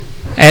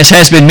As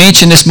has been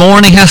mentioned this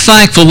morning, how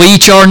thankful we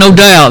each are, no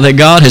doubt, that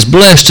God has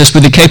blessed us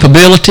with the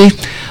capability,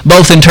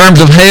 both in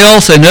terms of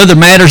health and other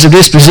matters of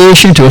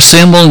disposition, to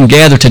assemble and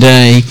gather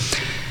today.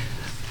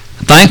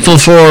 Thankful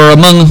for,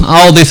 among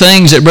all the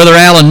things that Brother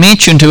Allen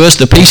mentioned to us,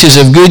 the pieces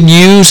of good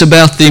news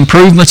about the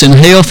improvements in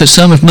health that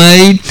some have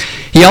made.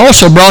 He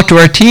also brought to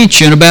our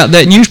attention about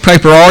that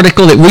newspaper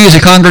article that we as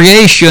a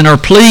congregation are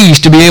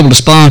pleased to be able to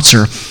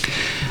sponsor.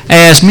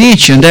 As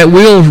mentioned, that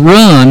will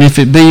run, if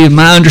it be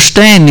my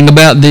understanding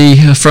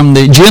from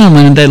the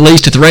gentleman, at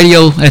least at the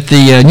radio, at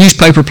the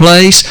newspaper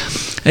place,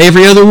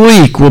 every other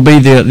week will be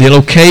the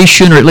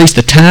location, or at least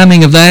the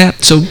timing of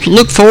that. So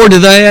look forward to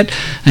that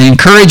and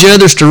encourage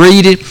others to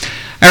read it.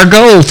 Our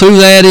goal through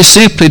that is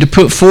simply to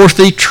put forth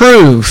the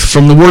truth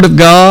from the Word of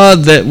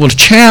God that will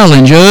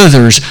challenge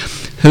others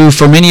who,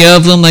 for many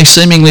of them, they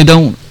seemingly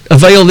don't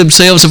avail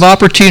themselves of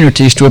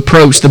opportunities to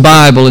approach the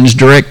Bible in as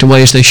direct a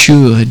way as they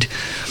should.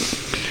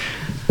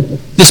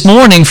 This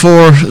morning,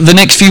 for the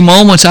next few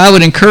moments, I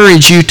would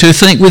encourage you to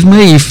think with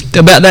me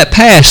about that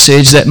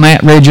passage that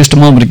Matt read just a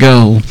moment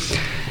ago.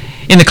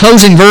 In the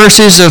closing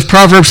verses of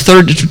Proverbs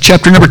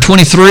chapter number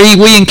 23,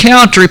 we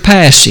encounter a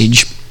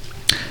passage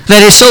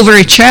that is so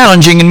very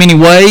challenging in many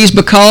ways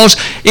because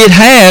it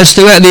has,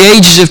 throughout the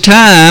ages of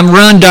time,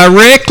 run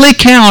directly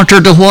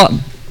counter to what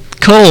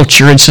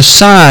culture and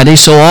society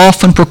so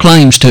often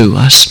proclaims to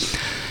us.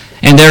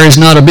 And there is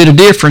not a bit of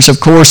difference,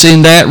 of course,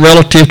 in that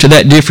relative to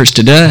that difference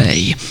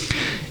today.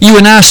 You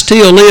and I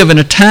still live in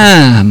a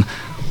time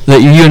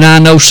that you and I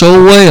know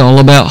so well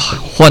about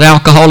what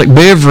alcoholic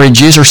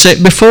beverages are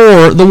set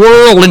before the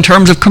world in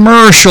terms of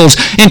commercials,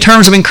 in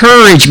terms of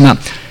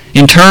encouragement,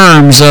 in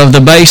terms of the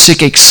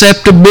basic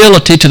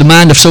acceptability to the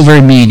mind of so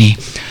very many.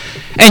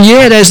 And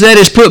yet, as that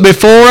is put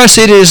before us,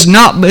 it is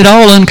not at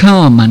all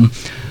uncommon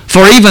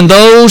for even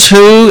those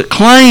who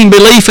claim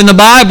belief in the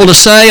Bible to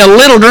say a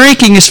little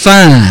drinking is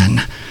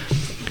fine.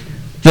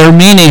 There are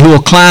many who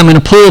will climb in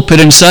a pulpit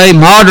and say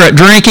moderate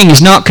drinking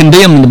is not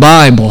condemned in the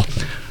Bible.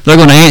 They're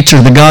going to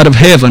answer the God of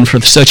heaven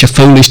for such a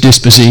foolish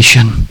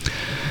disposition.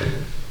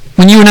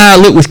 When you and I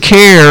look with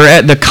care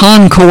at the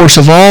concourse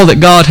of all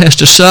that God has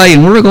to say,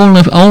 and we're going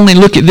to only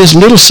look at this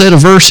little set of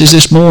verses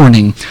this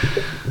morning,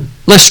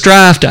 let's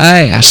strive to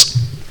ask,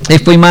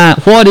 if we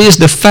might, what is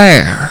the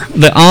fair,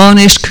 the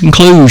honest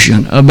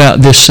conclusion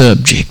about this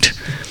subject?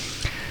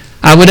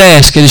 I would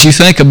ask, as you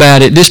think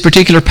about it, this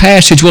particular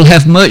passage will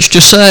have much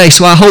to say,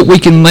 so I hope we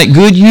can make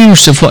good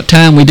use of what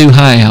time we do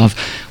have.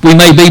 We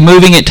may be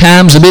moving at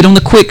times a bit on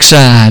the quick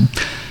side,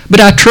 but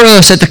I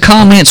trust that the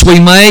comments we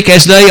make,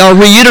 as they are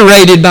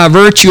reiterated by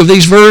virtue of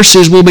these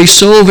verses, will be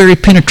so very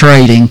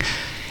penetrating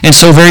and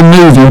so very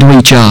moving to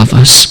each of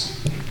us.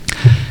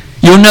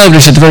 You'll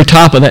notice at the very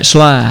top of that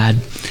slide,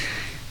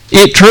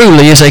 it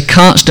truly is a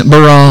constant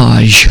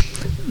barrage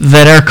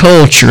that our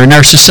culture and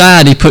our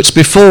society puts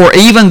before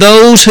even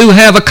those who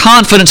have a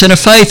confidence and a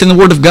faith in the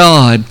Word of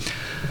God.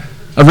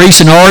 A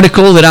recent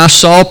article that I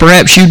saw,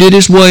 perhaps you did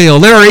as well,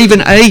 there are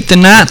even 8th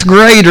and 9th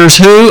graders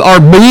who are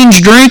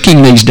binge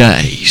drinking these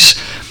days.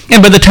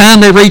 And by the time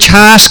they reach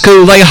high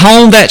school, they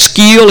hone that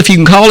skill, if you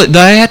can call it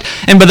that,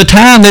 and by the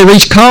time they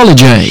reach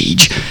college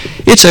age,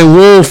 it's a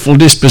woeful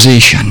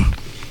disposition.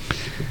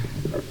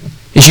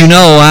 As you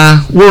know,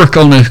 I work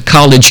on a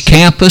college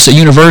campus, a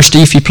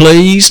university, if you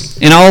please,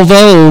 and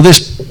although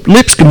this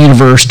Lipscomb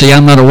University,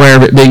 I'm not aware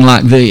of it being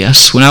like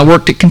this. When I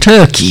worked at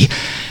Kentucky,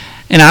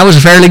 and I was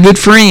a fairly good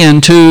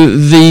friend to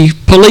the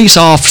police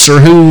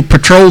officer who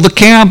patrolled the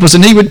campus,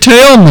 and he would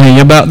tell me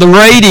about the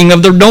raiding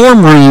of the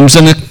dorm rooms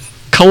and the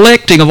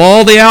collecting of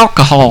all the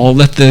alcohol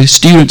that the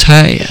students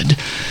had.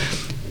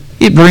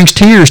 It brings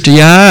tears to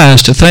your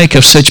eyes to think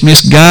of such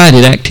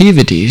misguided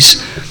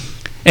activities.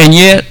 And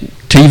yet,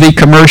 TV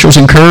commercials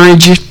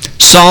encourage it.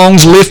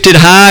 Songs lifted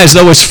high as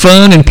though it's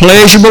fun and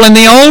pleasurable and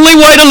the only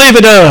way to live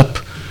it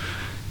up.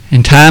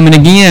 And time and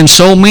again,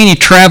 so many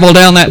travel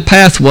down that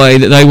pathway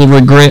that they will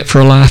regret for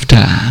a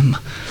lifetime.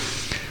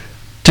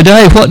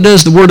 Today, what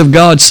does the Word of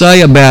God say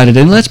about it?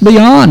 And let's be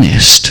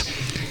honest.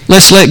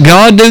 Let's let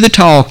God do the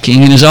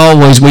talking, and as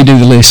always, we do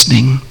the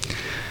listening.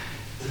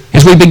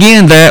 As we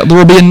begin that, there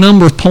will be a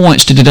number of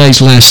points to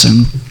today's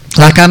lesson.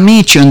 Like I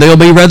mentioned, they'll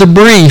be rather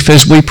brief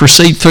as we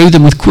proceed through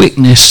them with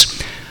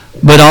quickness,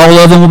 but all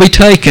of them will be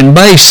taken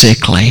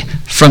basically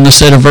from the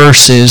set of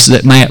verses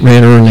that Matt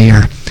read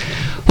earlier.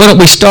 Why don't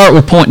we start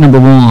with point number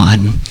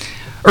 1?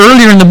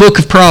 Earlier in the book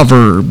of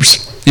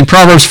Proverbs, in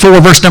Proverbs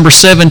 4, verse number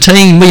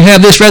 17, we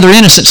have this rather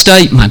innocent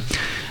statement.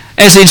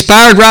 As the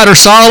inspired writer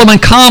Solomon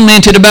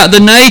commented about the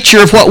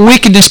nature of what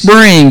wickedness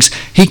brings,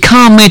 he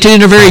commented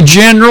in a very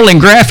general and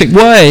graphic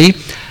way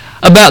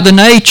about the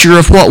nature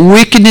of what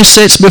wickedness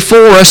sets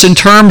before us in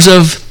terms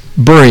of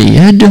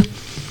bread.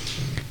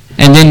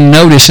 And then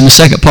notice in the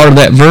second part of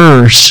that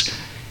verse,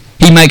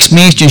 he makes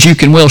mention, as you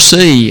can well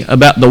see,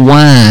 about the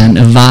wine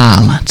of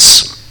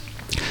violence.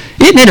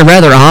 Isn't it a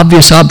rather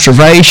obvious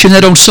observation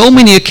that on so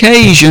many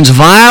occasions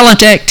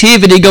violent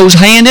activity goes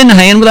hand in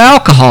hand with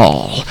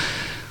alcohol?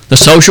 The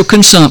social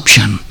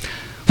consumption.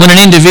 When an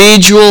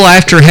individual,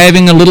 after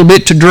having a little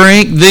bit to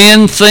drink,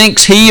 then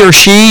thinks he or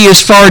she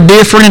is far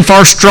different and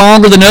far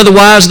stronger than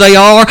otherwise they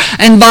are,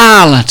 and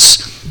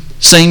violence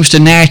seems to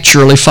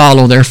naturally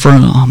follow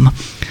therefrom.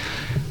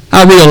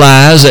 I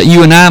realize that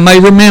you and I may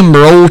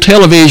remember old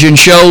television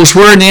shows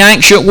where in the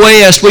ancient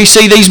West we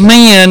see these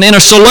men in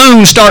a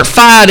saloon start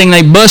fighting.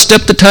 They bust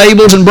up the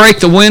tables and break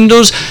the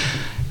windows.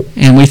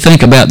 And we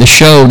think about the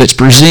show that's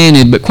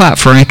presented, but quite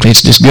frankly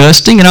it's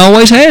disgusting and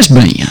always has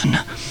been.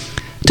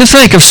 To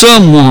think of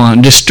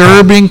someone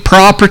disturbing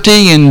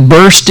property and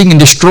bursting and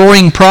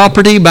destroying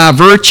property by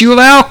virtue of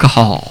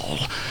alcohol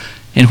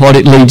and what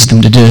it leads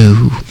them to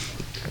do.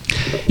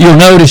 You'll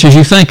notice as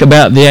you think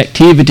about the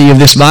activity of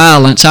this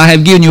violence, I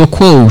have given you a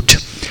quote.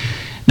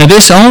 Now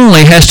this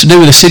only has to do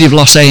with the city of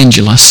Los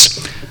Angeles,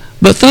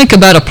 but think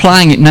about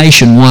applying it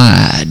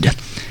nationwide.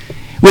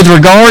 With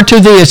regard to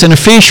this, an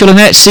official in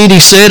that city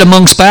said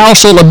among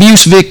spousal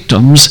abuse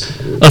victims,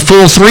 a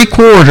full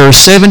 3/4,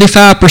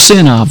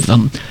 75% of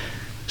them,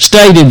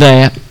 stated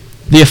that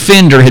the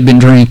offender had been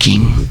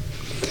drinking.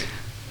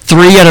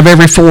 3 out of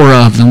every 4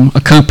 of them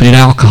accompanied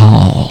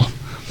alcohol.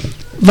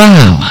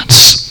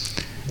 Violence.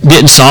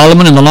 Didn't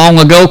Solomon in the long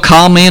ago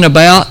comment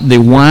about the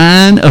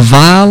wine of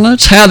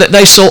violence? How that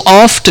they so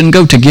often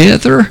go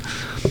together?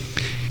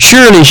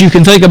 Surely as you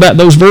can think about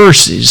those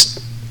verses,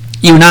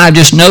 you and I have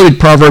just noted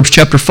Proverbs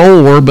chapter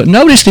 4, but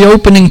notice the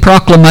opening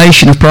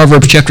proclamation of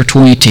Proverbs chapter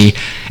 20.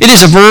 It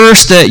is a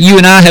verse that you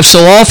and I have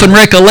so often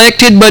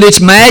recollected, but its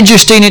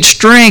majesty and its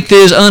strength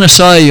is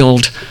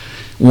unassailed.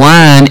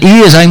 Wine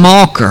is a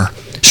mocker.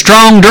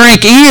 Strong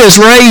drink is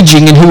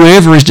raging, and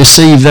whoever is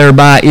deceived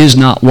thereby is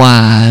not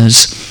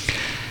wise.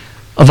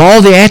 Of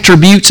all the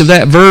attributes of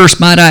that verse,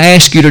 might I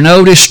ask you to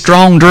notice,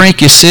 strong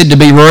drink is said to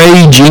be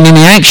raging, and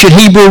the ancient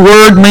Hebrew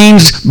word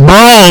means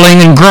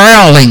brawling and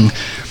growling.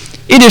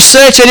 It is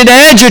such that it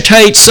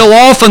agitates so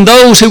often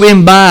those who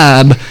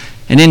imbibe,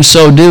 and in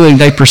so doing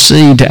they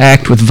proceed to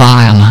act with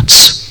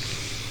violence.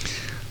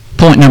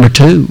 Point number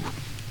 2.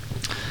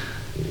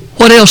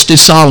 What else did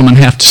Solomon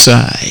have to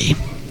say?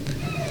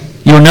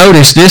 You'll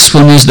notice this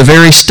one is the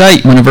very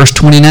statement of verse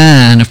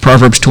 29 of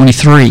Proverbs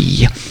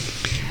 23.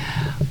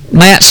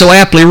 Matt so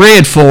aptly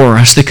read for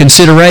us the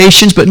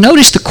considerations, but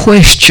notice the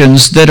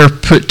questions that are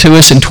put to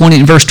us in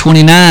verse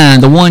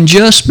 29, the one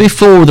just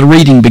before the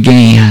reading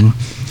began.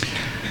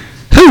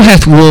 Who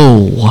hath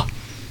woe?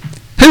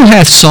 Who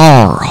hath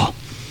sorrow?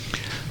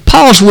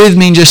 Pause with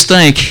me and just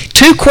think.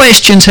 2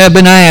 questions have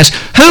been asked.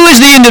 Who is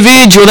the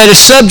individual that is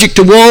subject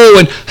to woe,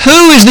 and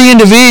who is the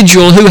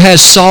individual who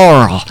has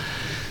sorrow?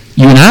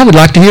 You and I would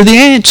like to hear the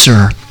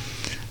answer.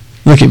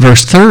 Look at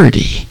verse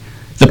 30.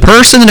 The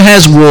person that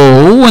has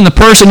woe and the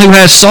person who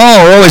has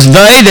sorrow is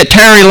they that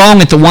tarry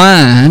long at the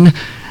wine,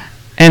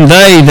 and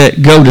they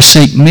that go to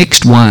seek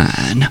mixed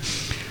wine.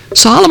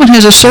 Solomon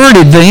has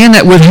asserted then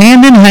that with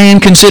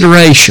hand-in-hand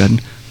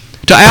consideration,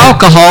 to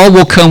alcohol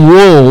will come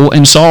woe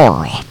and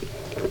sorrow.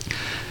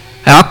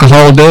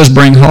 Alcohol does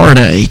bring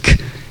heartache.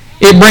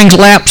 It brings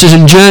lapses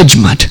in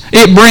judgment.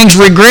 It brings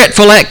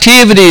regretful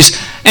activities.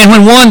 And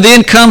when one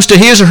then comes to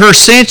his or her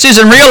senses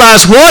and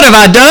realizes, what have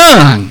I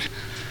done?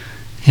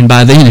 And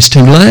by then it's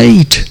too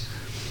late.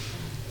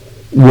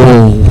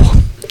 Woe.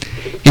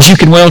 As you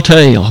can well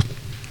tell,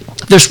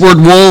 this word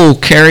woe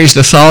carries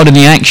the thought in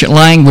the ancient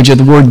language of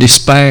the word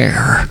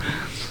despair.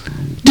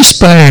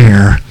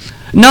 Despair.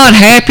 Not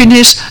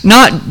happiness,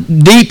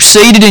 not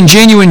deep-seated and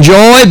genuine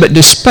joy, but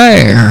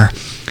despair.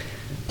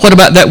 What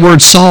about that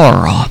word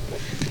sorrow?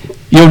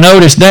 You'll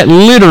notice that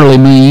literally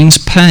means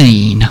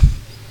pain.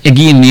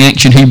 Again, in the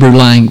ancient Hebrew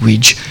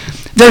language.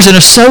 There's an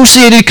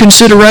associated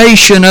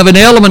consideration of an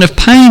element of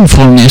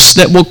painfulness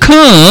that will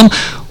come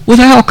with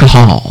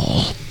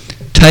alcohol,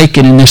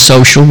 taken in this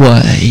social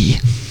way.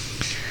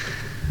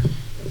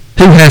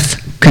 Who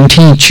hath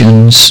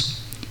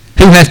contentions?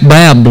 Who hath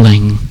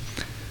babbling?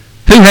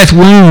 Who hath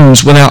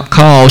wounds without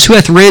cause? Who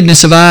hath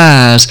redness of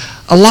eyes?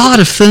 A lot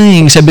of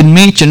things have been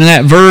mentioned in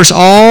that verse,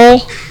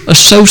 all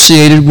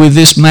associated with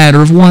this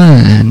matter of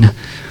wine.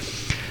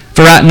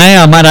 For right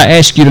now, might I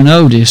ask you to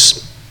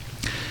notice,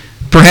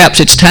 perhaps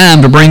it's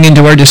time to bring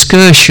into our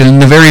discussion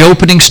the very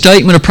opening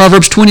statement of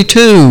Proverbs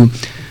 22.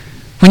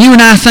 When you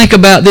and I think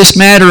about this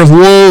matter of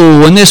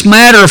woe and this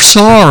matter of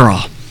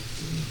sorrow,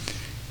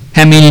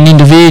 how many an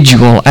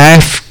individual,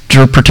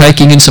 after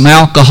partaking in some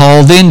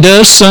alcohol, then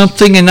does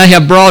something and they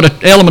have brought an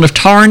element of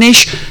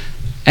tarnish,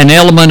 an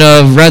element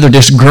of rather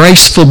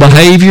disgraceful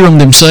behavior on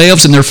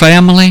themselves and their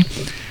family?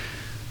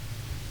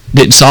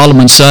 Didn't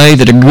Solomon say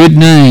that a good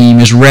name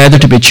is rather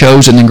to be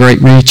chosen than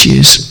great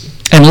riches,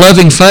 and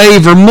loving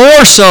favor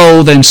more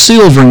so than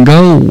silver and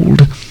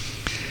gold?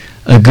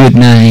 A good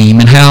name,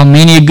 and how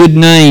many a good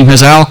name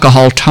has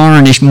alcohol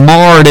tarnished,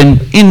 marred,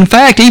 and in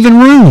fact even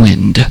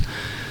ruined?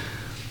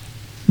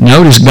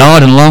 Notice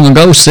God and long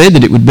ago said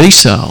that it would be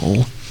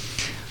so.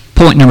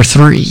 Point number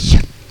 3.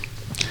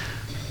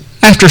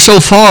 After so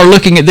far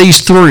looking at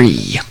these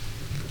 3,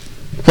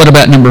 what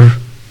about number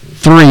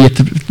 3 at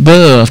the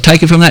above,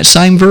 taken from that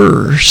same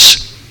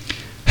verse?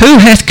 Who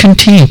hath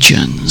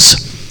contentions?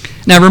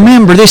 Now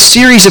remember, this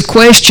series of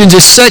questions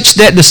is such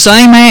that the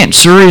same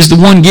answer is the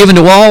one given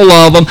to all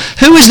of them.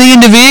 Who is the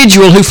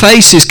individual who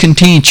faces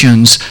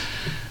contentions?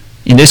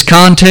 In this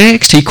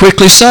context, he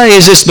quickly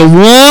says it's the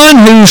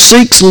one who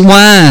seeks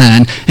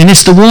wine, and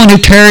it's the one who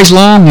tarries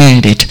long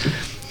at it.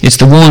 It's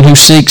the one who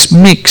seeks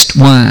mixed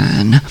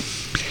wine.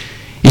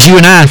 As you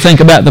and I think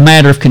about the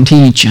matter of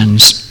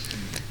contentions,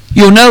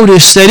 you'll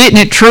notice that isn't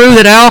it true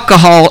that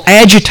alcohol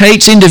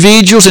agitates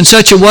individuals in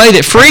such a way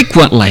that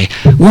frequently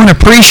one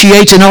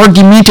appreciates an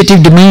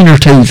argumentative demeanor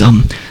to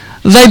them.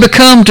 They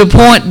become to a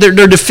point that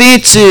they're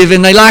defensive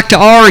and they like to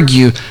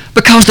argue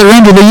because they're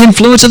under the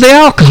influence of the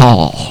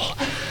alcohol.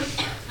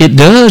 It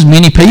does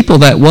many people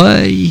that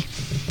way.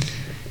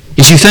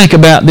 As you think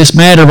about this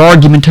matter of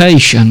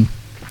argumentation,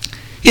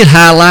 it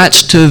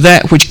highlights to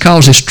that which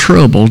causes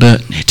trouble,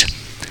 doesn't it?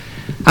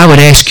 I would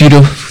ask you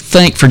to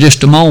think for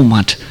just a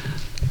moment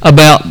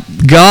about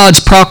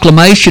God's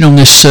proclamation on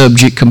this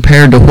subject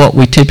compared to what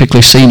we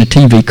typically see in a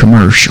TV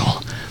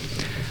commercial.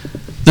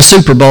 The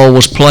Super Bowl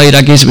was played,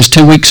 I guess it was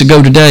 2 weeks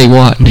ago today,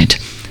 wasn't it?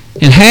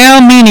 And how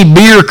many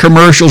beer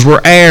commercials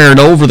were aired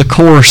over the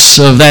course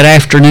of that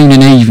afternoon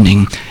and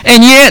evening?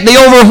 And yet the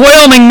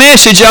overwhelming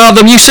message of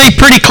them, you see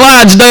pretty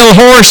Clydesdale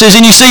horses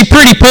and you see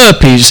pretty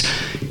puppies.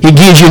 It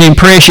gives you an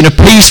impression of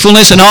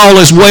peacefulness and all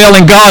is well,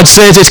 and God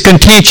says it's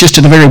contentious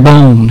to the very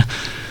bone.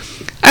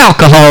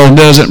 Alcohol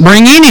doesn't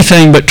bring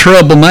anything but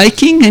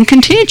troublemaking and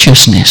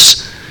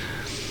contentiousness.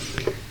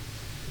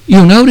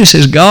 You'll notice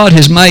as God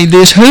has made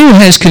this, who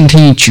has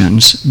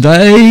contentions?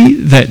 They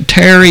that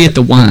tarry at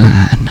the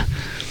wine.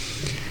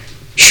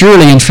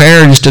 Surely in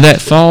fairness to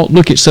that thought,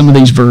 look at some of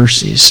these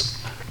verses.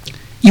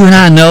 You and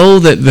I know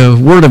that the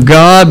Word of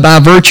God, by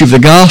virtue of the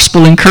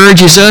gospel,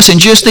 encourages us in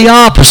just the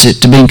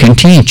opposite to being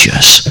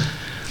contentious.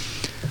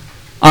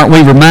 Aren't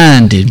we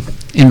reminded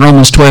in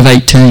Romans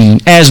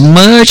 12:18, as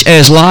much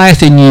as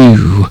lieth in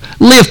you,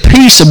 live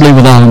peaceably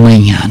with all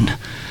men.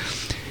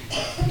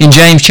 In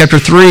James chapter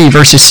 3,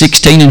 verses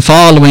 16 and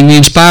following, the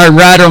inspired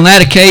writer on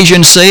that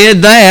occasion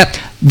said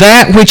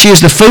that which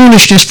is the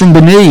foolishness from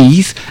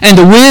beneath, and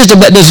the wisdom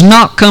that does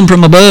not come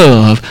from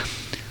above,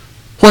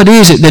 what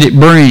is it that it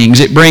brings?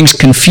 It brings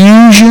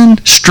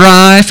confusion,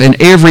 strife, and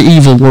every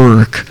evil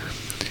work.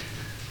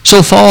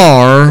 So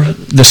far,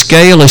 the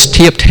scale is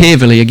tipped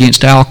heavily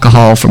against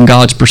alcohol from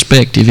God's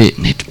perspective,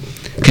 isn't it?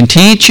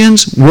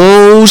 Contentions,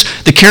 woes,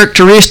 the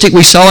characteristic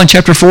we saw in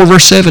chapter 4,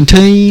 verse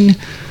 17.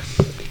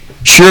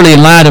 Surely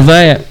in light of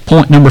that,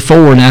 point number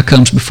 4 now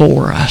comes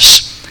before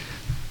us.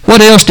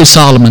 What else did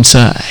Solomon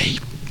say?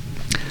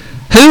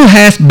 Who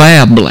hath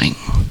babbling?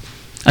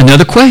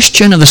 Another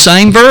question of the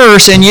same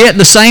verse, and yet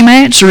the same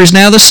answer is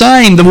now the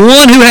same. The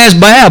one who has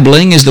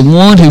babbling is the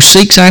one who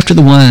seeks after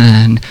the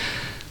wine,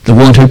 the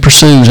one who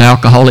pursues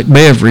alcoholic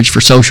beverage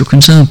for social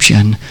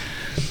consumption.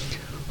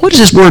 What does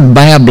this word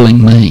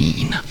babbling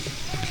mean?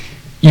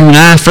 You and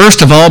I,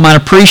 first of all, might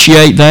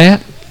appreciate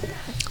that.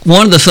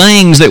 One of the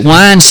things that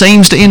wine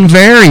seems to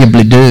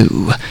invariably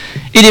do,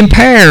 it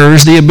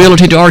impairs the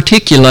ability to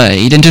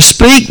articulate and to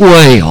speak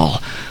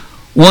well.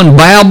 One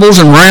babbles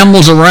and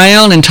rambles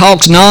around and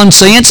talks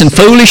nonsense and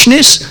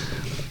foolishness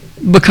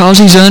because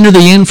he's under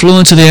the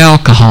influence of the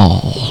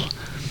alcohol.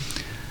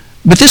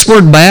 But this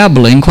word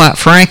babbling, quite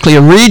frankly,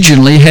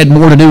 originally had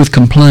more to do with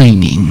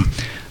complaining.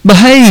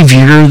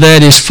 Behavior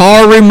that is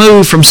far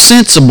removed from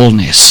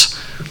sensibleness.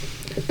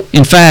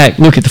 In fact,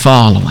 look at the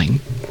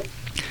following.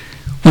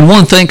 When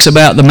one thinks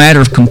about the matter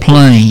of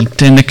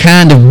complaint and the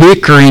kind of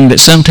bickering that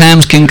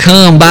sometimes can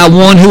come by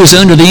one who is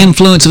under the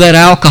influence of that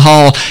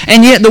alcohol,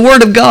 and yet the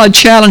Word of God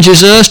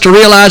challenges us to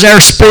realize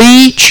our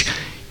speech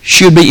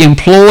should be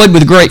employed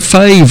with great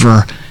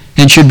favor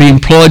and should be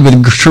employed with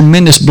a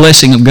tremendous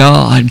blessing of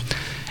God.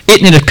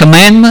 Isn't it a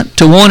commandment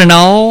to one and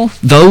all,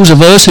 those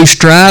of us who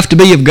strive to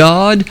be of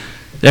God,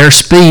 that our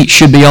speech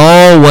should be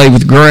always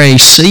with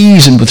grace,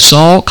 seasoned with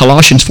salt,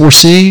 Colossians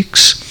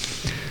 4:6.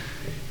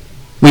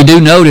 We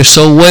do notice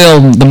so well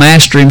the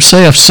Master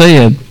himself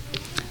said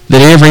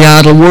that every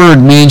idle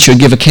word men should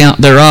give account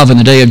thereof in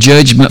the day of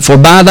judgment. For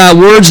by thy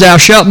words thou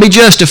shalt be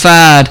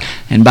justified,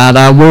 and by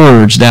thy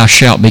words thou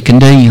shalt be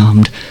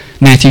condemned.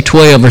 Matthew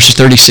 12, verses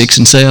 36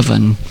 and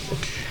 7.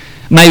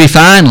 Maybe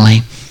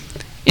finally,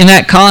 in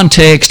that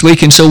context, we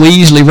can so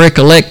easily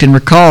recollect and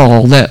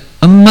recall that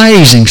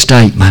amazing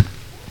statement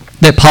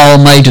that Paul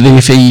made to the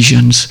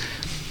Ephesians.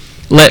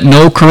 Let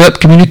no corrupt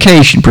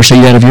communication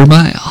proceed out of your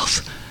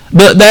mouth,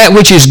 but that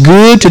which is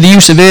good to the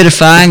use of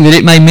edifying, that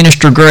it may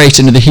minister grace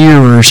unto the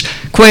hearers.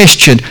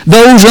 Question,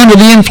 those under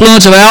the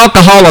influence of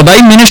alcohol, are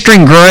they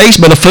ministering grace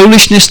by the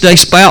foolishness they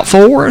spout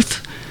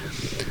forth?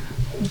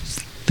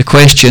 The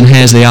question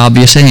has the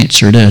obvious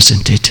answer,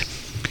 doesn't it?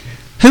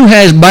 Who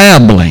has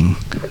babbling?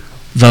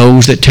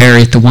 Those that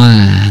tarry at the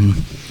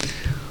wine.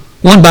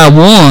 One by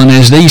one,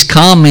 as these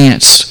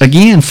comments,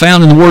 again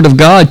found in the Word of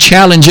God,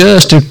 challenge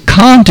us to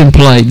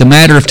contemplate the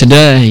matter of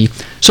today.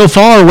 So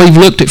far, we've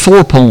looked at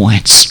 4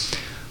 points.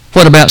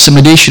 What about some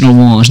additional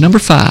ones? Number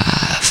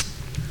 5.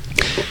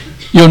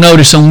 You'll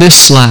notice on this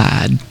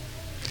slide,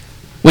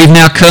 we've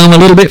now come a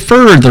little bit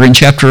further in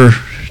chapter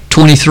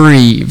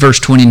 23, verse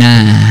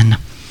 29.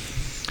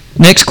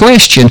 Next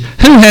question,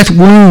 who hath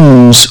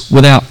wounds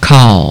without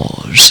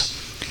cause?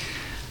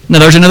 Now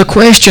there's another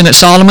question that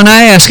Solomon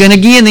asked, and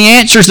again the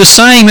answer is the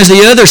same as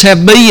the others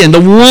have been. The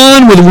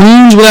one with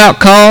wounds without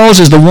cause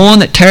is the one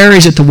that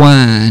tarries at the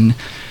wine.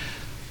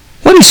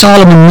 What does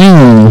Solomon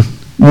mean,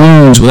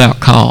 wounds without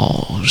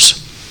cause?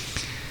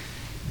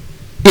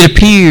 It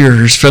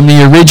appears from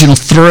the original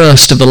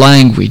thrust of the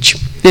language.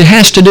 It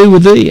has to do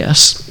with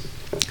this.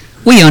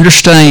 We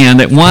understand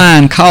that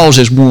wine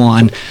causes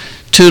one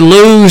to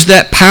lose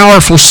that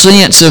powerful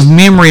sense of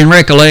memory and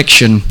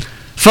recollection.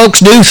 Folks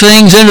do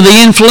things under the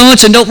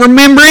influence and don't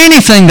remember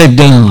anything they've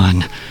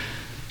done.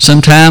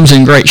 Sometimes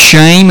in great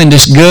shame and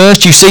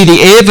disgust, you see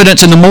the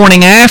evidence in the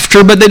morning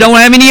after, but they don't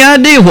have any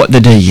idea what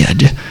they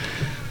did.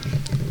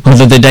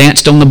 Whether they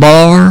danced on the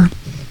bar,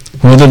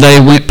 whether they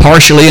went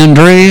partially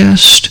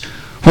undressed,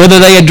 whether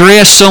they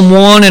addressed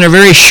someone in a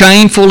very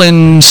shameful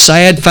and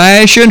sad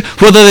fashion,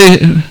 whether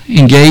they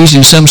engaged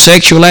in some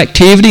sexual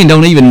activity and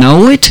don't even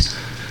know it.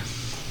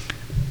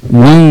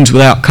 Wounds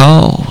without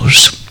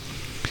cause.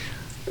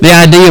 The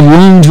idea of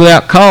wounds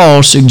without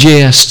cause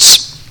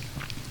suggests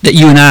that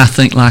you and I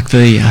think like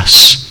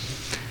this.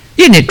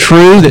 Isn't it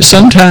true that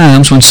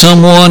sometimes when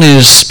someone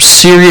is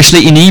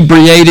seriously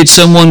inebriated,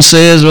 someone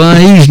says, well,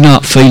 he's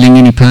not feeling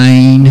any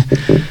pain.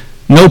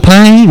 No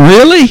pain?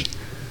 Really?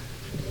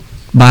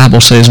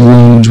 Bible says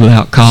wounds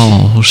without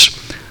cause.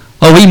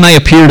 Oh, he may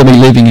appear to be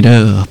living it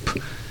up.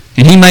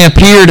 And he may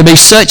appear to be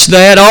such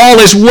that all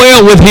is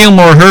well with him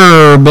or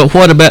her, but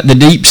what about the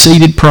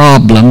deep-seated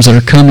problems that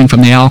are coming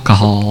from the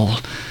alcohol?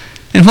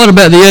 And what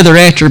about the other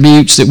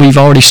attributes that we've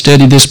already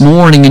studied this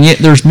morning, and yet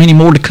there's many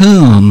more to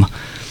come?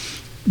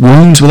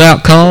 Wounds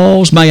without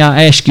cause, may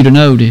I ask you to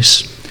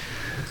notice?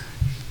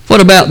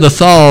 What about the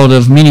thought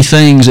of many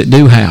things that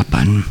do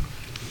happen?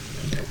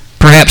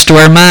 Perhaps to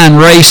our mind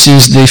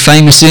races the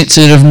famous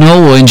incident of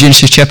Noah in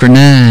Genesis chapter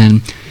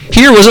 9.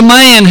 Here was a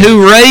man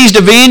who raised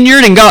a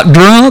vineyard and got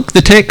drunk,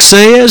 the text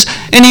says,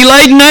 and he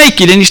laid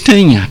naked in his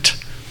tent.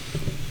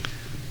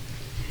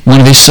 One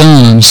of his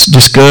sons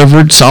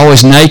discovered, saw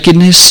his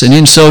nakedness, and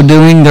in so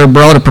doing there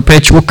brought a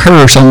perpetual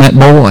curse on that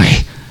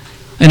boy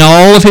and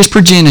all of his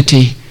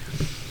progeny.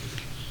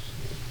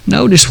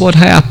 Notice what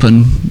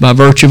happened by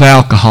virtue of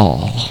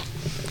alcohol.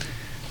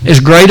 As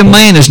great a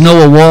man as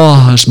Noah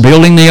was,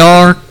 building the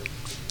ark,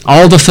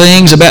 all the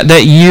things about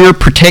that year,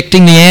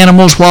 protecting the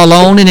animals while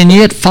on it, and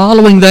yet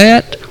following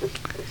that,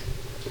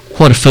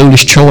 what a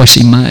foolish choice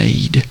he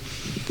made.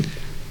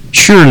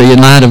 Surely in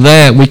light of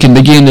that, we can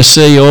begin to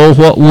see, oh,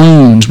 what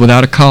wounds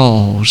without a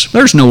cause.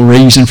 There's no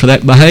reason for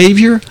that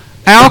behavior.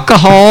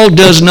 Alcohol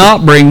does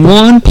not bring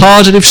one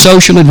positive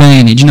social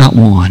advantage, not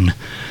one.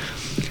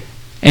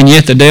 And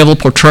yet the devil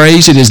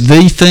portrays it as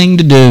the thing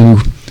to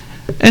do.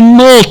 And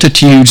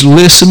multitudes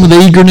listen with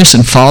eagerness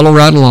and follow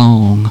right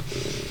along.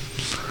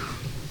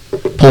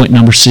 Point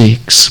number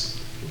 6.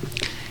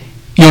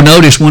 You'll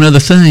notice one other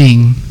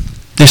thing.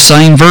 This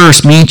same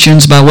verse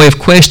mentions by way of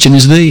question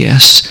is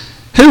this.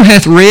 Who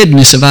hath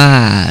redness of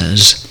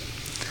eyes?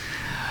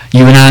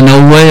 You and I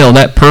know well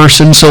that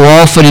person so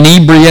often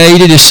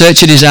inebriated is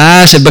such that his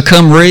eyes have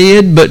become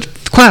red, but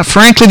quite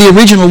frankly the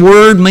original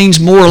word means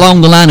more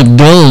along the line of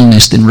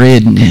dullness than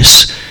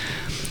redness.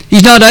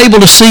 He's not able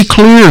to see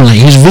clearly.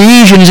 His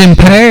vision is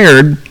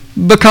impaired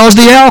because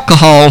the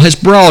alcohol has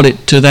brought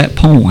it to that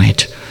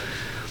point.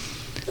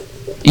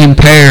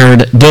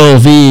 Impaired, dull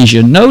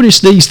vision. Notice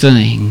these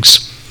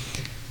things.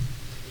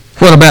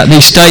 What about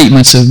these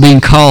statements of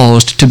being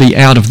caused to be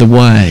out of the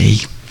way?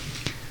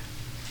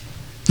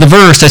 The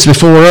verse that's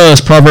before us,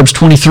 Proverbs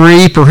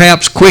 23,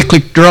 perhaps quickly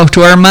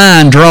to our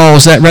mind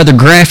draws that rather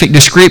graphic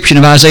description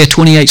of Isaiah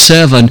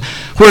 28:7,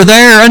 where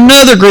there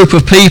another group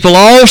of people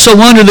also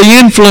under the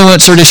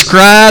influence are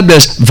described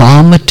as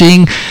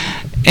vomiting,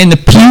 and the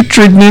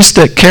putridness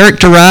that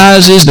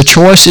characterizes the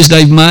choices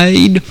they've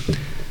made.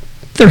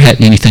 There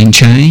hadn't anything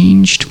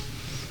changed.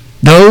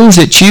 Those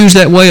that choose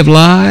that way of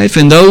life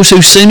and those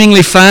who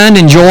seemingly find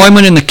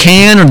enjoyment in the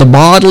can or the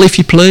bottle, if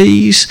you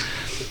please,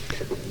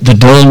 the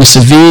dullness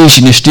of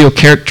vision is still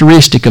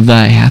characteristic of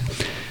that.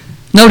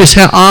 Notice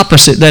how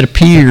opposite that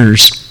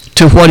appears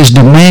to what is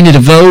demanded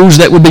of those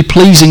that would be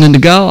pleasing unto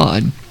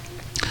God.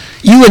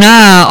 You and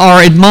I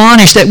are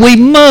admonished that we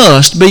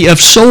must be of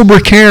sober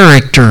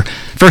character.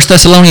 1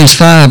 Thessalonians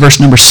 5,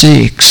 verse number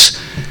 6.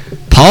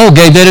 Paul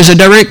gave that as a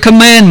direct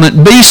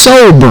commandment. Be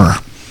sober.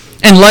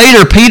 And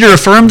later Peter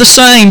affirmed the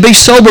same. Be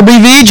sober, be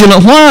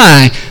vigilant.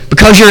 Why?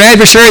 Because your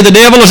adversary, the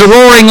devil, is a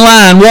roaring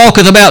lion,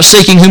 walketh about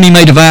seeking whom he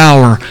may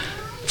devour.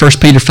 1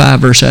 Peter 5,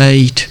 verse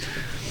 8.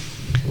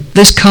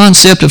 This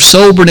concept of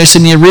soberness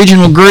in the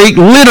original Greek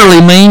literally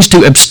means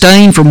to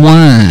abstain from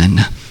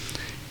wine.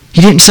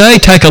 He didn't say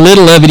take a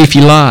little of it if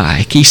you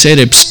like. He said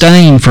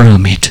abstain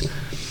from it.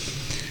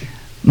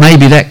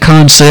 Maybe that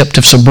concept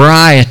of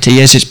sobriety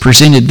as it's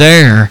presented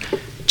there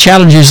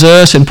challenges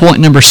us in point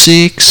number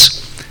 6.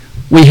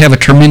 We have a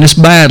tremendous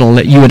battle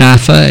that you and I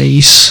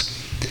face.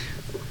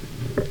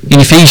 In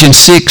Ephesians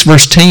 6,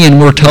 verse 10,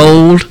 we're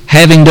told,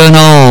 having done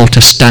all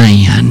to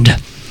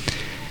stand.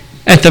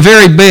 at the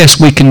very best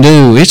we can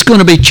do. It's going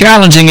to be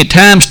challenging at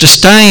times to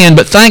stand,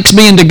 but thanks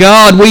be unto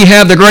God, we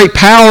have the great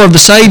power of the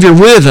Savior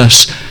with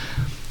us.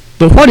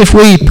 But what if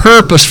we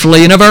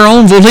purposefully and of our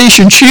own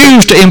volition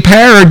choose to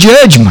impair our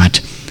judgment,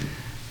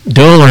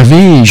 dull our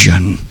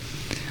vision?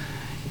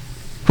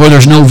 Where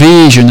there's no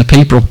vision, the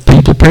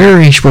people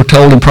perish. We're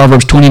told in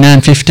Proverbs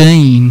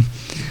 29:15.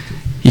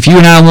 If you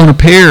and I want to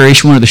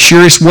perish, one of the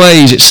surest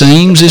ways, it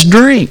seems, is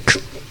drink.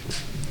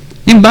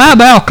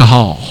 Imbibe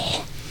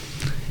alcohol.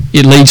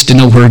 It leads to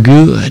nowhere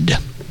good.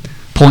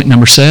 Point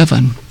number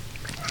 7.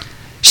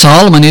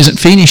 Solomon isn't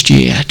finished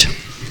yet.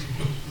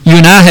 You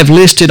and I have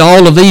listed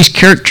all of these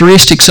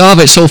characteristics of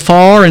it so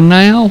far, and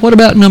now, what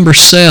about number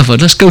 7?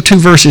 Let's go 2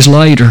 verses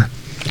later.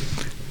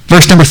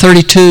 Verse number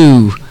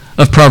 32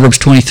 of Proverbs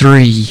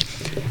 23.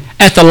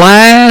 At the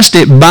last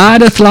it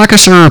biteth like a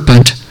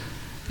serpent,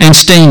 and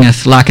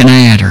stingeth like an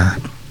adder.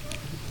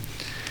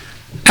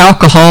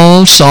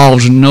 Alcohol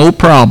solves no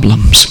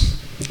problems.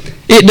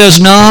 It does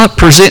not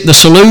present the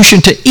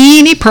solution to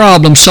any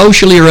problem,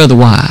 socially or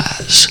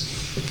otherwise.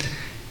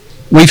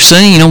 We've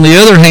seen, on the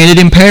other hand, it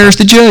impairs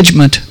the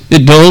judgment.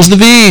 It dulls the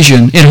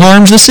vision. It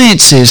harms the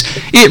senses.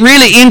 It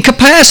really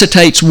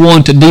incapacitates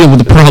one to deal with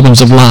the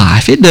problems of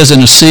life. It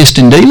doesn't assist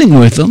in dealing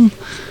with them.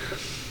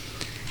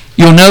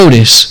 You'll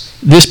notice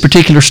this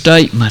particular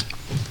statement,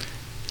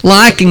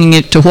 likening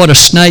it to what a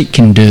snake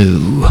can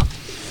do.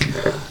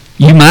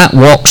 You might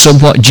walk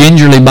somewhat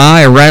gingerly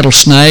by a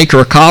rattlesnake or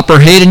a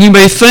copperhead, and you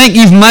may think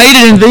you've made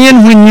it, and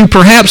then when you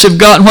perhaps have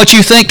gotten what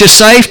you think to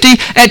safety,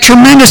 at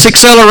tremendous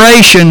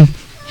acceleration,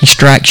 he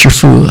strikes your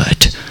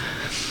foot.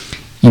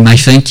 You may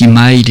think you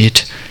made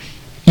it.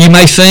 You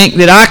may think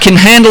that I can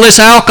handle this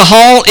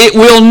alcohol. It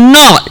will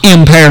not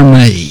impair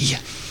me.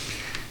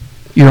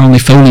 You're only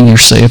fooling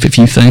yourself if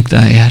you think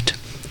that.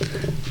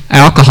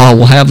 Alcohol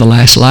will have the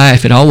last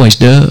laugh. It always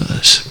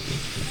does.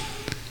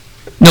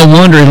 No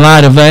wonder, in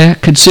light of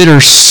that, consider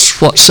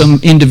what some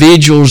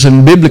individuals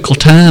in biblical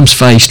times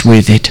faced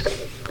with it.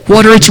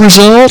 What are its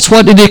results?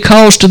 What did it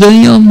cause to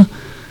them?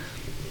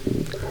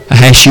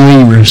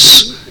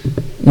 Ahasuerus,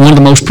 one of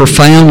the most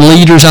profound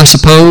leaders, I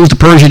suppose, the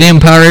Persian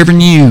Empire ever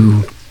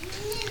knew.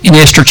 In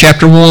Esther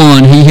chapter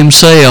 1, he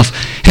himself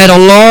had a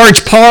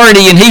large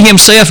party and he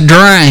himself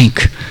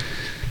drank.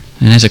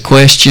 And as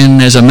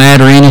a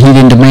matter in it, he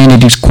then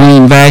demanded his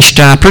queen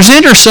Vashti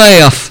present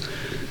herself.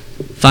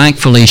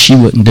 Thankfully, she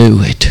wouldn't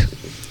do it.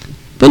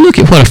 But look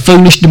at what a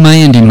foolish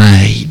demand he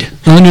made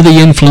under the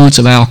influence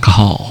of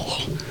alcohol.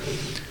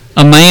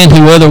 A man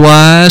who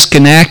otherwise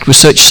can act with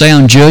such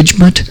sound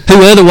judgment,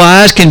 who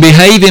otherwise can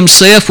behave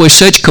himself with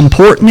such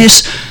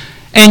comportness,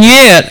 and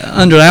yet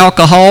under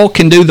alcohol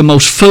can do the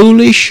most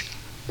foolish,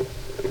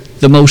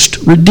 the most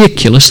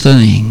ridiculous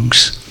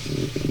things.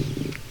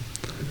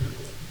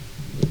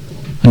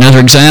 Another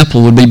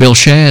example would be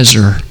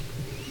Belshazzar.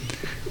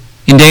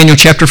 In Daniel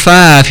chapter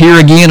 5, here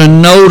again a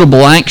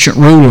notable ancient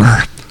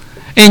ruler.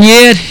 And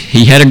yet,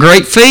 he had a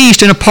great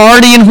feast and a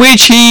party in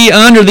which he,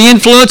 under the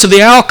influence of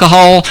the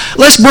alcohol,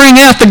 let's bring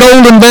out the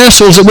golden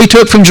vessels that we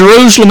took from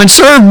Jerusalem and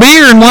serve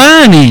beer and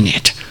wine in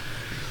it.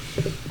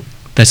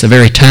 That's the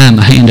very time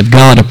the hand of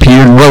God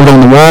appeared and wrote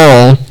on the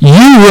wall,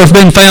 "You have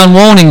been found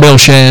wanting,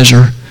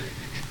 Belshazzar."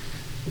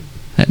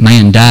 That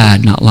man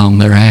died not long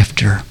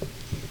thereafter.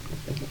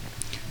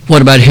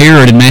 What about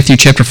Herod in Matthew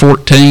chapter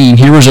 14?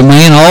 Here was a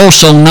man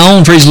also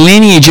known for his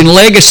lineage and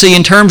legacy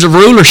in terms of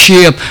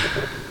rulership.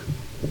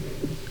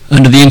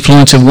 Under the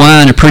influence of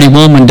wine, a pretty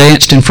woman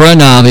danced in front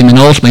of him, and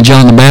ultimately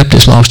John the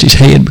Baptist lost his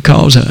head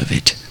because of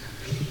it.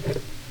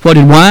 What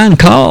did wine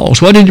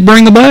cause? What did it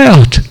bring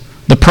about?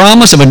 The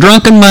promise of a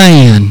drunken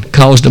man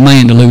caused a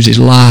man to lose his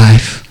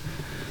life.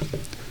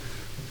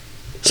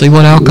 See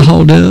what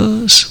alcohol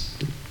does?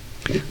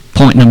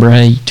 Point number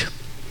 8.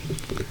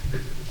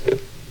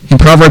 In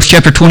Proverbs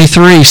chapter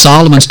 23,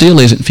 Solomon still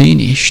isn't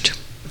finished.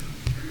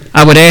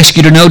 I would ask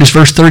you to notice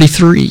verse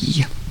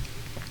 33.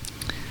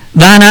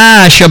 Thine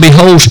eyes shall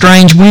behold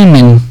strange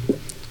women,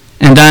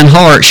 and thine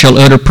heart shall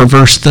utter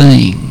perverse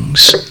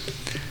things.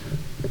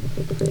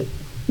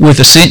 With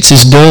the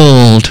senses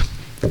dulled,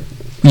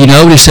 you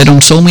notice that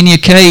on so many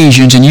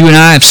occasions, and you and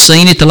I have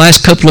seen it the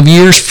last couple of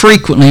years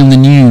frequently on the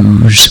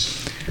news,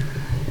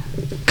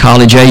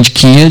 college-age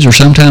kids or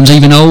sometimes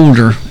even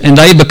older, and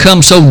they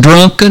become so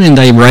drunken and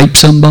they rape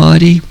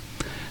somebody.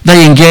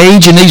 They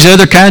engage in these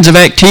other kinds of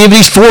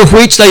activities for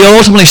which they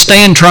ultimately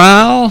stand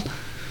trial.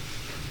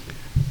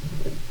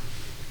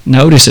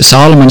 Notice that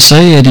Solomon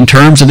said, in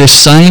terms of this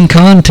same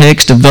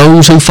context of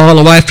those who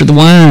follow after the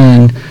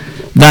wine,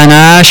 thine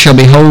eyes shall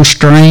behold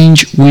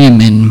strange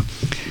women.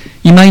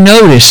 You may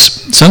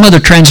notice some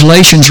other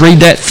translations read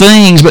that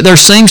things, but there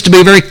seems to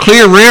be a very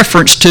clear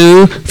reference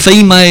to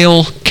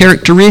female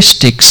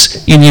characteristics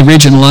in the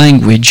original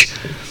language.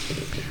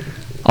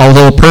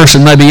 Although a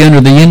person may be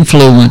under the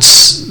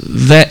influence,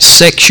 that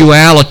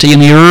sexuality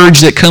and the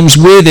urge that comes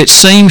with it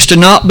seems to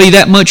not be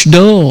that much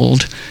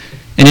dulled.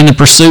 And in the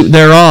pursuit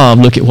thereof,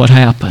 look at what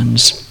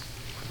happens.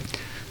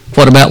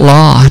 What about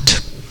Lot?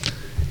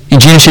 In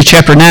Genesis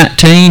chapter 19,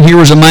 13, here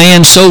was a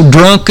man so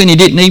drunken he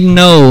didn't even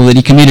know that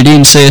he committed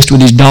incest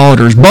with his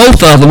daughters,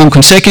 both of them on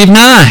consecutive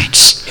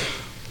nights,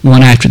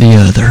 one after the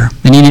other,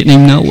 and he didn't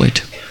even know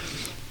it.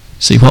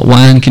 See what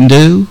wine can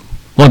do?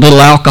 What little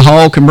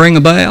alcohol can bring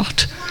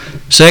about?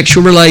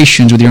 Sexual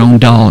relations with your own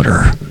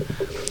daughter.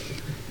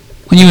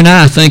 When you and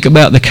I think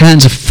about the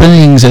kinds of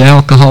things that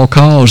alcohol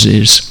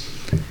causes,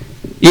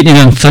 isn't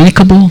it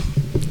unthinkable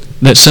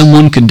that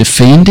someone could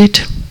defend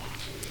it?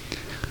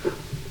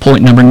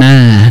 Point number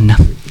 9.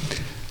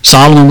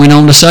 Solomon went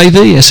on to say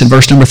this in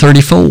verse number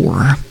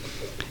 34.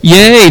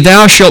 Yea,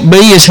 thou shalt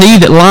be as he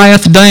that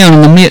lieth down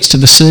in the midst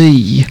of the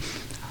sea,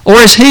 or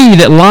as he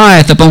that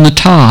lieth upon the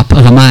top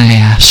of a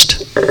mast.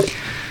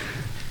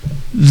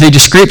 The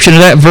description of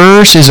that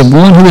verse is of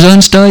one who is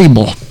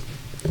unstable,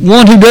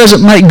 one who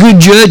doesn't make good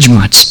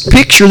judgments.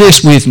 Picture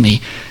this with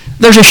me.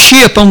 There's a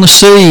ship on the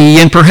sea,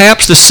 and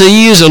perhaps the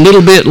sea is a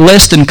little bit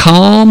less than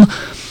calm.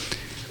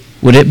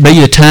 Would it be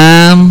the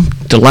time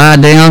to lie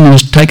down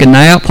and take a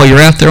nap while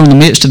you're out there in the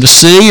midst of the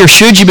sea? Or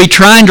should you be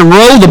trying to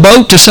row the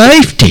boat to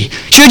safety?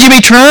 Should you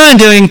be trying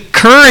to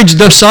encourage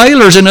the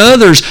sailors and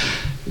others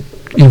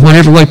in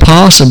whatever way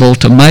possible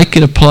to make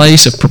it a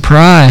place of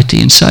propriety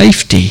and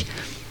safety?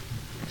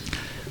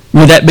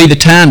 Would that be the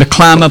time to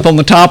climb up on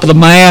the top of the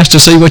mast to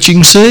see what you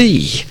can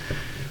see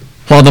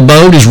while the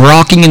boat is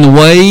rocking in the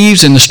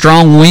waves and the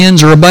strong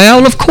winds are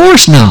about? Of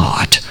course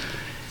not.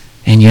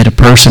 And yet a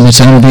person that's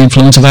under the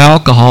influence of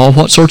alcohol,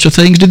 what sorts of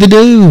things do they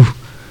do?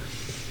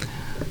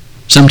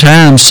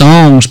 Sometimes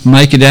songs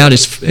make it out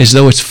as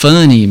though it's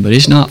funny, but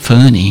it's not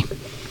funny.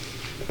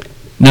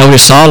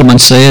 Notice Solomon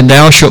said,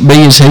 thou shalt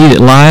be as he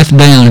that lieth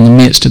down in the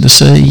midst of the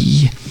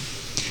sea.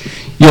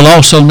 You'll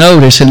also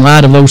notice, in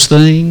light of those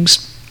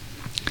things,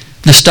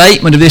 the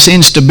statement of this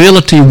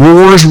instability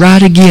wars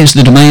right against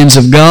the demands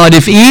of God.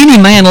 If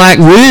any man lack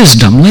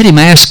wisdom, let him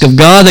ask of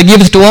God that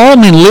giveth to all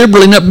men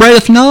liberally and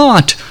upbraideth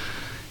not.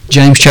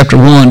 James chapter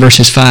 1,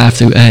 verses 5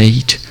 through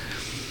 8.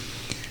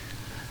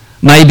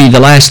 Maybe the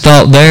last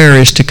thought there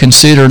is to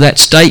consider that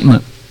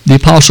statement the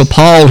Apostle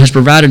Paul has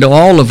provided to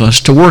all of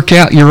us to work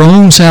out your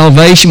own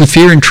salvation with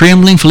fear and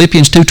trembling,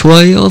 Philippians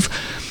 2:12.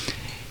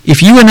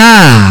 If you and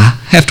I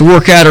have to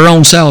work out our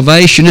own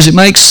salvation, does it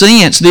make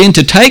sense then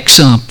to take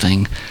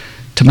something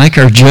to make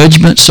our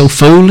judgment so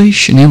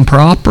foolish and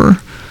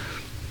improper?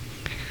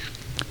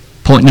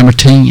 Point number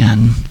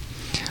 10.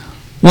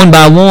 One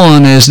by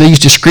one, as these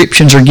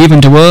descriptions are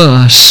given to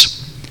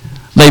us,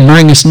 they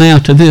bring us now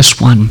to this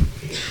one.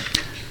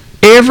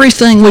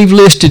 Everything we've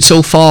listed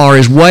so far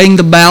is weighing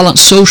the balance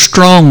so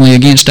strongly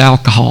against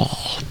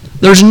alcohol.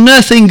 There's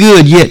nothing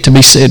good yet to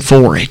be said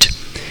for it.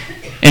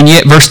 And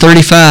yet verse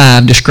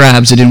 35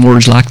 describes it in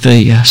words like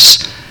this.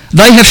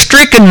 They have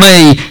stricken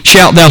me,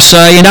 shalt thou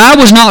say, and I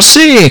was not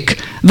sick.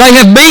 They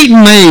have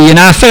beaten me, and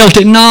I felt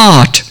it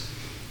not.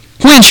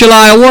 When shall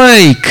I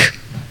awake?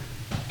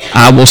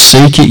 I will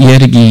seek it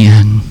yet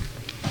again.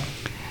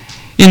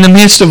 In the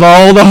midst of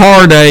all the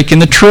heartache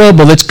and the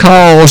trouble that's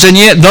caused, and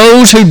yet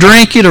those who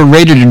drink it are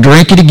ready to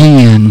drink it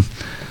again.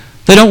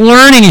 They don't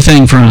learn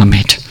anything from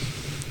it.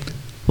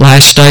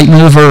 Last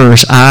statement of the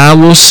verse, I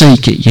will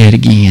seek it yet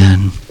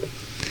again.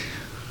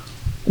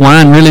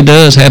 Wine really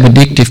does have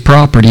addictive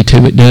property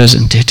to it,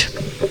 doesn't it?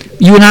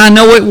 You and I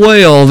know it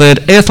well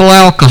that ethyl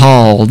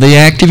alcohol, the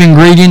active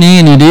ingredient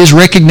in it, is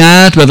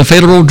recognized by the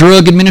Federal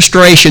Drug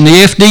Administration, the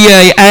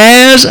FDA,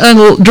 as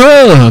a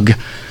drug.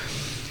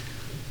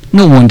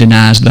 No one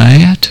denies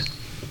that.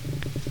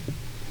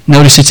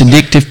 Notice its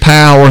addictive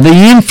power, the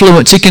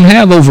influence it can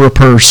have over a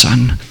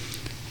person.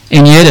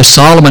 And yet, as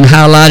Solomon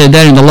highlighted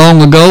that in the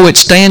long ago, it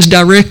stands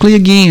directly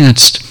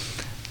against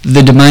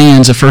the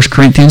demands of 1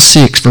 Corinthians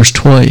 6, verse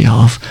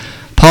 12.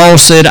 Paul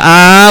said,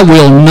 I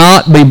will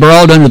not be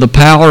brought under the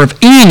power of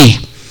any.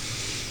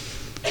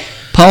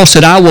 Paul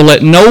said, I will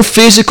let no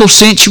physical,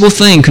 sensual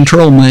thing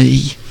control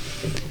me.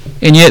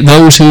 And yet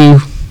those who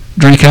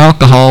drink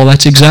alcohol,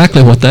 that's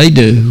exactly what they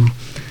do.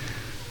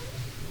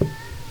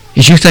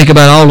 As you think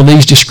about all of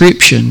these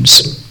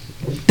descriptions,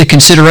 the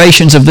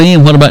considerations of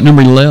them, what about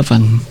number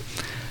 11?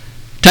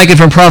 Taken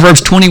from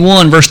Proverbs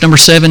 21, verse number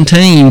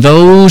 17,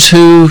 those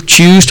who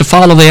choose to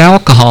follow the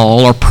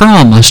alcohol are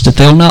promised that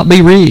they'll not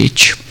be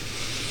rich.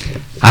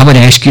 I would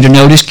ask you to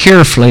notice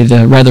carefully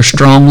the rather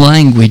strong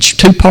language.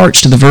 2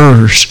 parts to the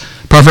verse.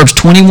 Proverbs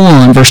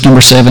 21, verse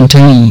number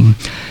 17.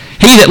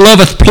 He that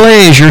loveth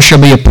pleasure shall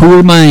be a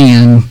poor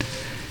man.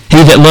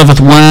 He that loveth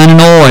wine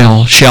and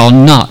oil shall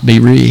not be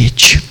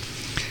rich.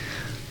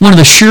 One of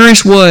the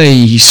surest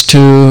ways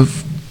to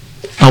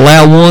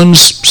allow one's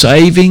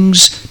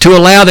savings, to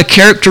allow the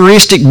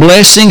characteristic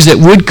blessings that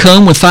would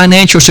come with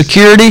financial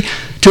security,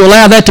 to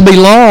allow that to be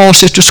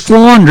lost is to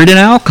squander it in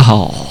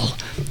alcohol.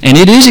 And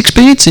it is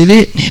expensive,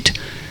 isn't it?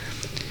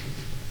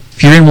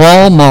 If you're in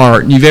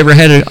Walmart and you've ever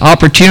had an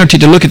opportunity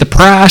to look at the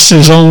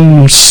prices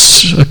on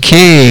a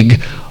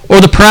keg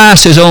or the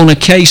prices on a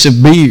case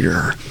of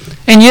beer,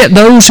 and yet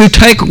those who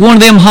take one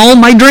of them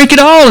home may drink it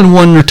all in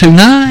 1 or 2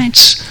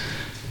 nights.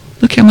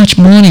 Look how much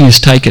money is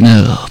taken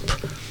up.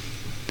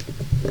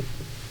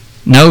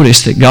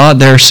 Notice that God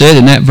there said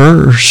in that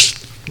verse,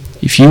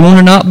 If you want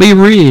to not be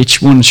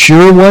rich, one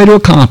sure way to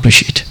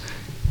accomplish it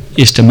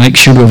is to make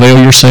sure to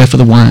avail yourself of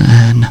the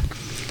wine.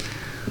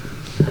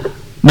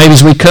 Maybe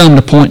as we come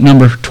to point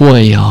number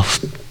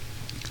 12,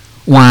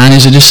 wine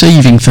is a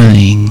deceiving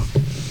thing.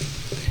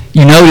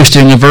 You noticed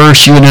in the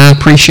verse you and I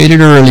appreciated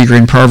earlier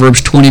in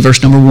Proverbs 20,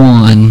 verse number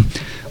 1,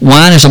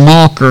 wine is a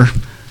mocker,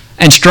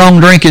 and strong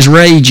drink is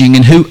raging,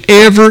 and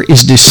whoever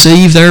is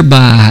deceived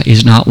thereby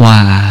is not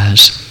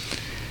wise.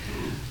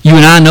 You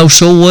and I know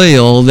so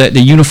well that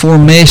the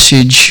uniform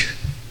message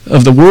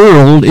of the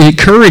world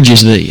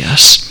encourages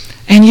this.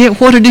 And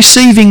yet what a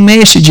deceiving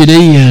message it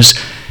is.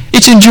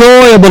 It's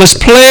enjoyable, it's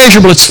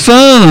pleasurable, it's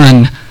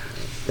fun.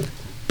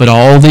 But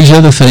all these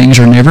other things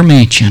are never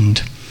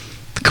mentioned.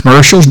 The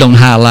commercials don't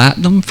highlight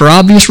them for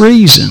obvious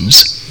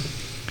reasons.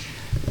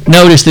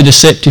 Notice the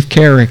deceptive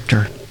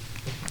character.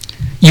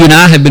 You and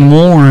I have been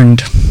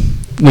warned.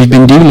 We've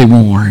been duly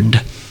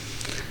warned.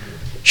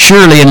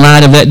 Surely in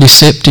light of that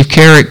deceptive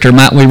character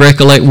might we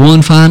recollect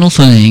one final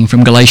thing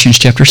from Galatians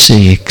chapter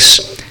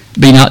 6.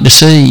 Be not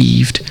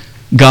deceived.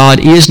 God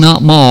is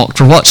not mocked.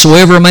 For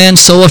whatsoever a man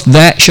soweth,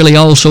 that shall he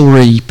also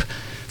reap.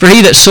 For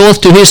he that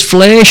soweth to his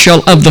flesh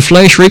shall of the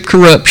flesh reap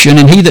corruption,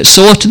 and he that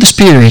soweth to the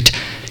Spirit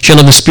shall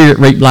of the Spirit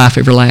reap life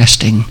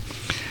everlasting.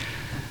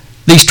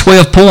 These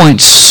 12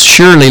 points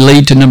surely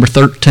lead to number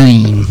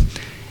 13.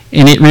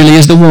 And it really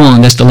is the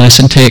one that's the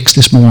lesson text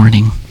this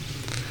morning.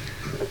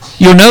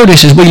 You'll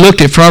notice as we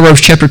looked at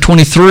Proverbs chapter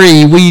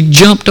 23, we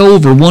jumped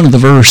over one of the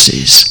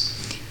verses.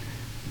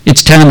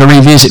 It's time to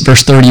revisit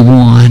verse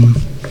 31.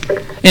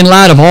 In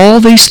light of all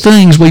these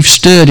things we've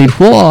studied,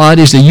 what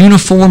is the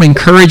uniform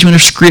encouragement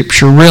of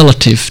Scripture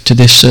relative to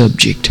this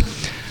subject?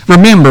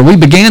 Remember, we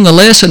began the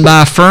lesson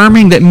by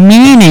affirming that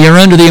many are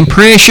under the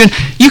impression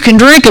you can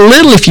drink a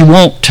little if you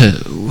want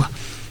to.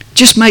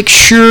 Just make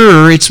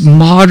sure it's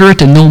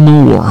moderate and no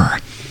more.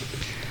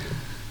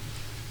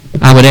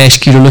 I would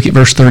ask you to look at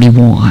verse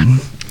 31.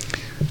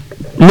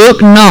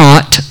 Look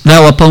not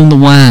thou upon the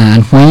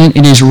wine when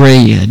it is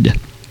red,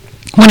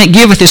 when it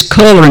giveth his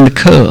color in the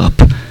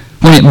cup,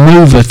 when it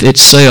moveth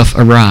itself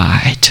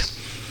aright.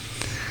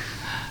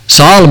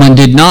 Solomon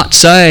did not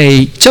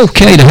say, it's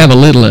okay to have a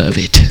little of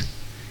it.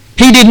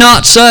 He did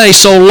not say,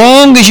 so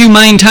long as you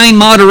maintain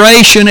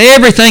moderation,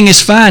 everything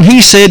is fine.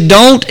 He said,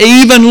 don't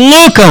even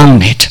look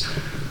on it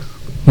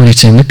when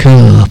it's in the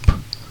cup.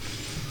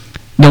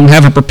 Don't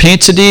have a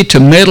propensity to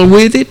meddle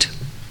with it.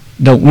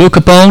 Don't look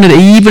upon it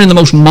even in the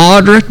most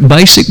moderate,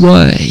 basic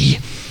way.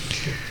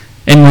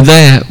 And with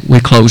that, we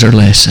close our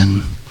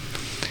lesson.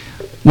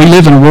 We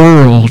live in a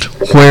world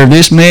where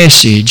this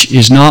message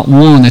is not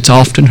one that's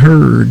often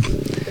heard.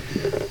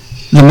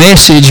 The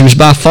message is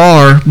by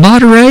far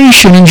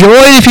moderation. Enjoy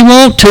it if you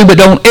want to, but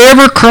don't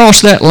ever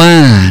cross that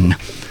line.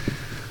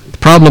 The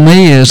problem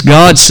is,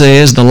 God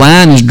says the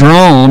line is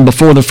drawn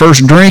before the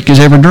first drink is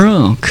ever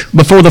drunk,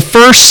 before the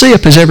first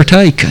sip is ever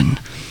taken.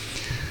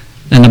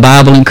 And the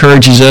Bible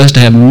encourages us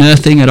to have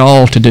nothing at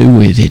all to do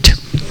with it.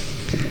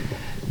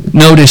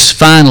 Notice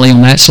finally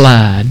on that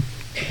slide,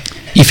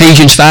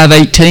 Ephesians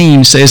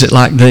 5:18 says it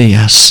like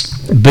this,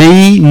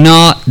 be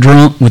not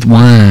drunk with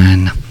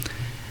wine.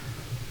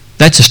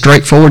 That's a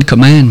straightforward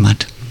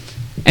commandment.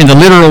 And the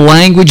literal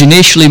language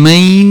initially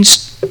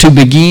means to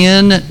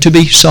begin to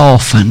be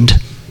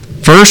softened.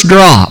 First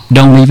drop,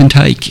 don't even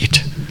take it.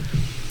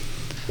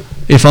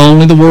 If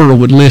only the world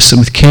would listen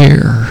with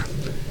care.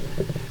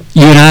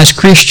 You and I as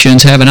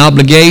Christians have an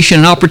obligation,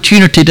 an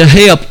opportunity to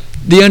help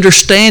the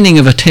understanding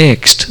of a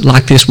text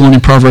like this one in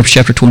Proverbs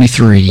chapter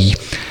 23.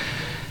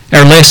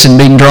 Our lesson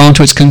being drawn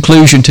to its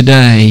conclusion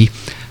today,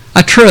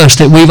 I trust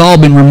that we've all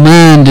been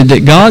reminded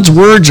that God's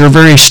words are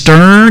very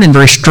stern and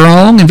very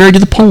strong and very to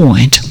the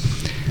point.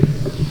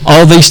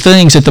 All these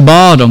things at the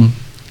bottom,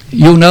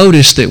 you'll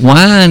notice that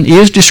wine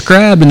is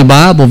described in the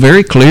Bible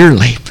very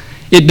clearly.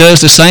 It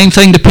does the same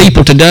thing to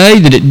people today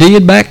that it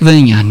did back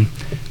then,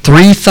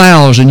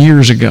 3,000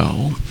 years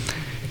ago.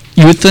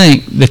 You would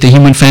think that the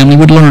human family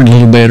would learn a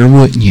little better,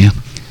 wouldn't you?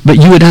 But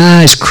you and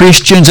I, as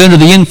Christians, under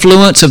the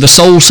influence of the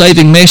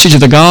soul-saving message of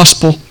the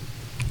gospel,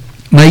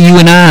 may you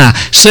and I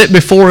set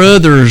before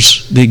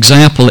others the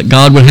example that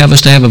God would have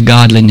us to have of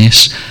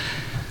godliness.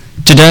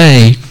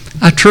 Today,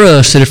 I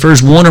trust that if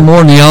there's one or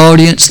more in the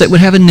audience that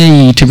would have a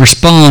need to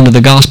respond to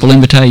the gospel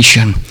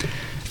invitation,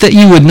 that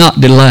you would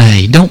not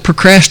delay. Don't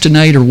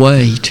procrastinate or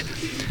wait.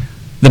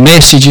 The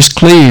message is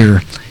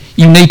clear.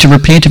 You need to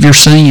repent of your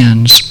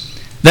sins.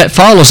 That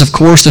follows, of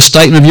course, the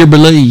statement of your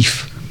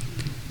belief.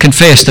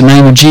 Confess the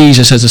name of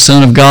Jesus as the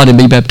Son of God and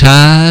be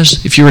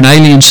baptized. If you're an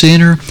alien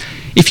sinner,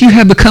 if you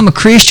have become a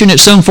Christian at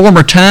some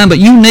former time, but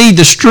you need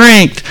the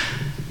strength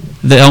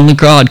that only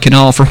God can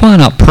offer, why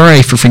not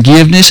pray for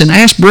forgiveness and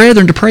ask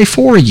brethren to pray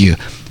for you?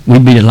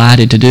 We'd be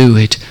delighted to do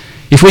it.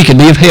 If we could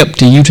be of help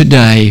to you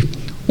today,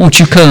 won't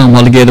you come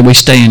while together we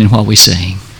stand and while we sing?